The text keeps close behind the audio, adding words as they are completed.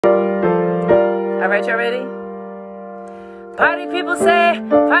Alright, y'all ready? Party people say,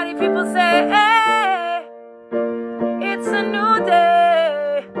 hey, it's a new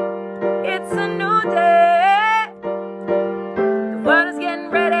day. It's a new day. The world is getting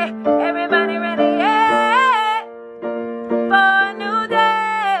ready. Everybody ready, yeah, for a new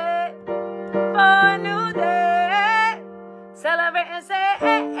day. For a new day. Celebrate and say,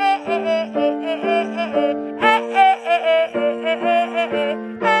 hey, hey, hey, hey, hey, hey, hey, hey, hey, hey, hey, hey, hey, hey.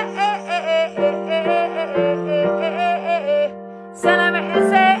 Celebrate and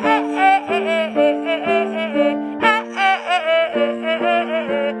say, hey, hey, hey, hey, hey, hey, hey, hey,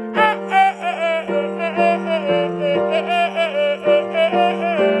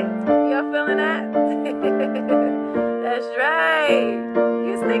 hey. Y'all feeling that? That's right.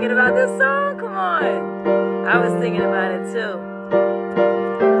 You was thinking about this song? Come on. I was thinking about it too.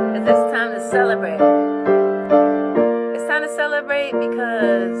 It's time to celebrate. It's time to celebrate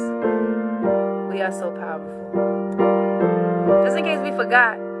because we are so powerful. Just in case we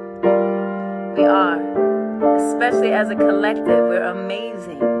forgot, we are. Especially as a collective, we're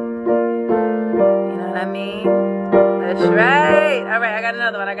amazing. You know what I mean? That's right. All right, I got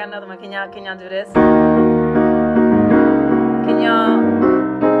another one. Can y'all do this? Can y'all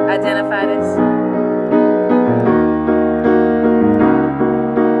identify this?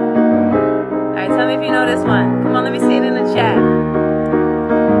 All right, tell me if you know this one. Come on, let me see it in the chat.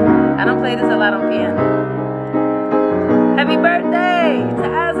 I don't play this a lot on piano. Happy birthday to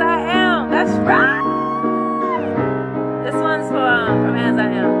As I Am. That's right. This one's from As I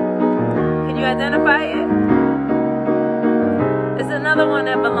Am. Can you identify it? It's another one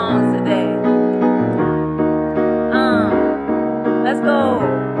that belongs today. Let's go.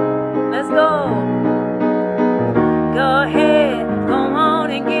 Let's go. Go ahead. Go on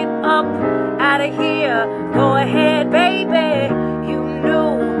and get up out of here. Go ahead, baby. You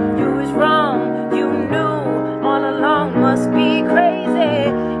knew you was wrong. You knew all along. Must be crazy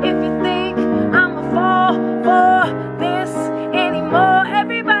if you think I'ma fall for this anymore.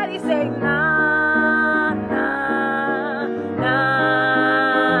 Everybody say nah, nah,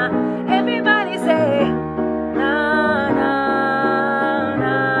 nah. Everybody say nah, nah,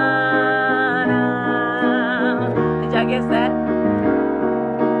 nah, nah. Did y'all guess that?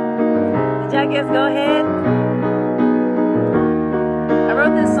 Did y'all guess? Go ahead. I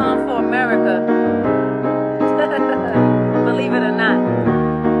wrote this song for America. Believe it or not.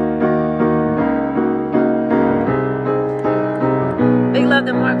 Big love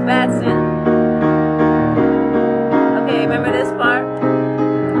to Mark Batson. Okay, remember this part?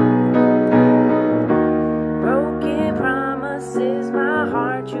 Broken promises, my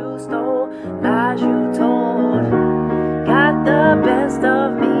heart you stole, lies you told, got the best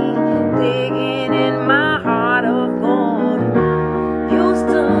of me, digging in my heart of gold. Used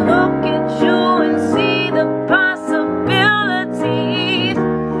to look at you and see the possibilities.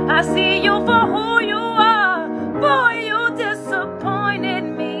 I see you for who you are. Boy, you disappointed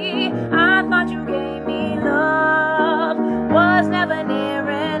me. I thought you gave me love, was never near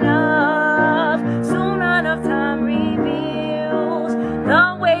enough. Soon enough time reveals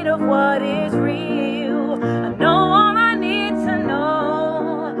the weight of what is real. I know all I need to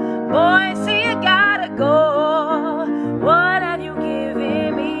know. Boy, see you gotta go. What have you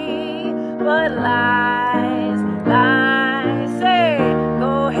given me but lies, lies? Say,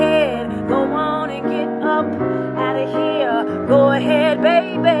 go ahead, go on and get up out of here. Go ahead,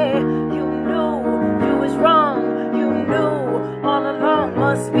 baby. You knew you was wrong. You knew all along.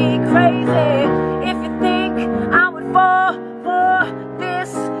 Must be crazy if you think I would fall for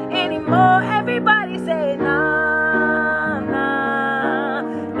this anymore. Everybody say nah, nah,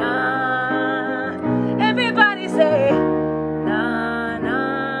 nah. Everybody say nah,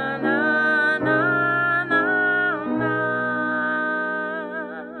 nah, nah, nah, nah,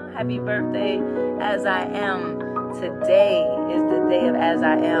 nah. Happy birthday, As I Am. Today is the day of As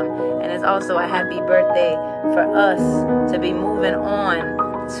I Am, and it's also a happy birthday for us to be moving on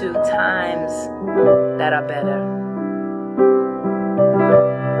to times that are better,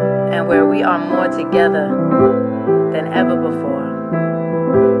 and where we are more together than ever before.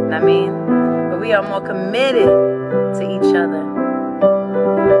 I mean, where we are more committed to each other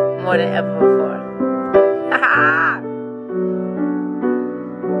more than ever before.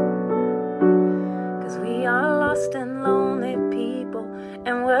 Cause we are lost and lonely people,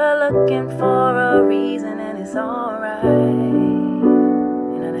 and we're looking for a reason, and it's alright.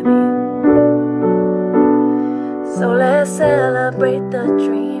 You know what I mean? So let's celebrate the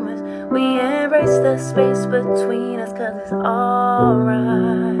dreamers. We embrace the space between us, cause it's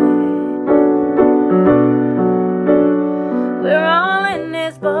alright. We're all in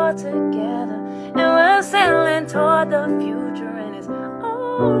this boat together, and sailing toward the future, and it's alright.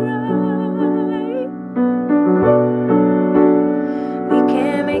 We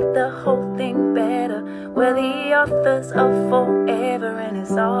can make the whole thing better. We're the authors of forever, and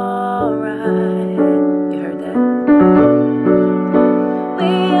it's alright. You heard that?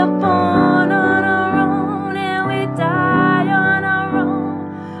 We are born on our own, and we die on our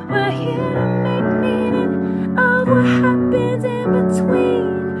own. We're here to make meaning of what happens in between.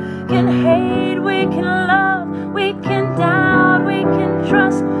 Can hate, we can love, we can doubt, we can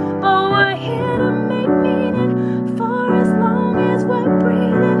trust, but we're here to make meaning for as long as we're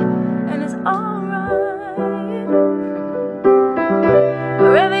breathing, and it's alright.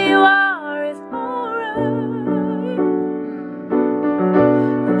 Wherever you are, it's alright.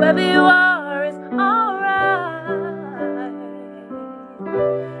 Wherever you are, it's alright.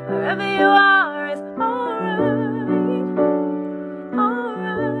 Wherever you are, it's alright.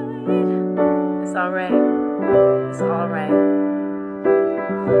 It's alright. It's alright.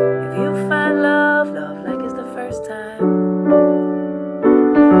 If you find love like it's the first time,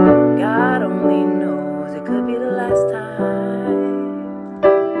 God only knows it could be the last time.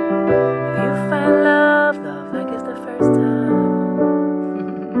 If you find love like it's the first time,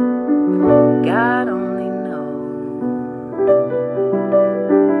 God only knows.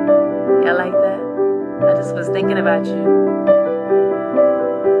 Y'all like that? I just was thinking about you.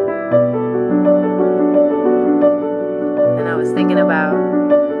 Thinking about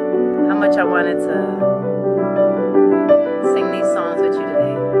how much I wanted to sing these songs with you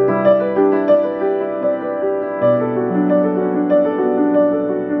today.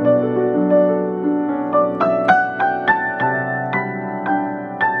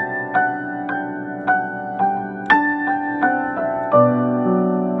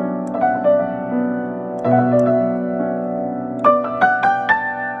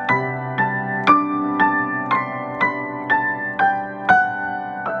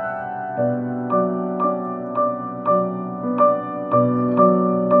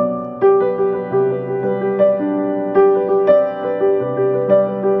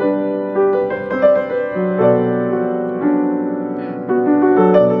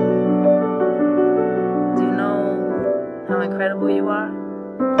 Incredible you are?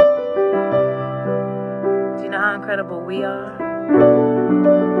 Do you know how incredible we are?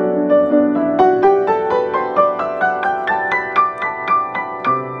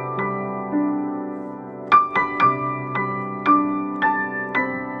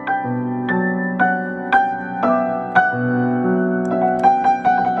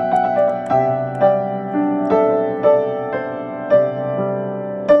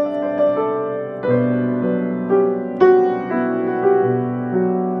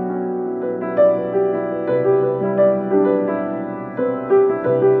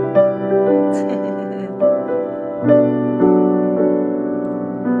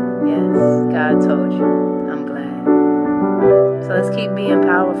 God told you. I'm glad. So let's keep being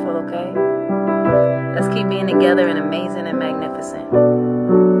powerful, okay? Let's keep being together and amazing and magnificent.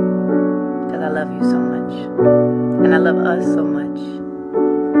 Because I love you so much. And I love us so much.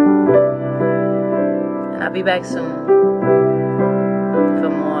 And I'll be back soon for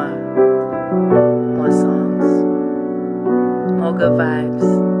more songs. More good vibes.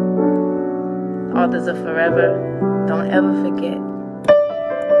 Authors of Forever. Don't ever forget.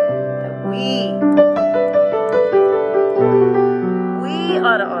 We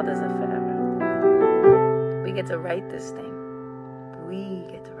are the authors of forever. We get to write this thing. We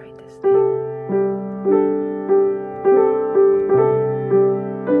get to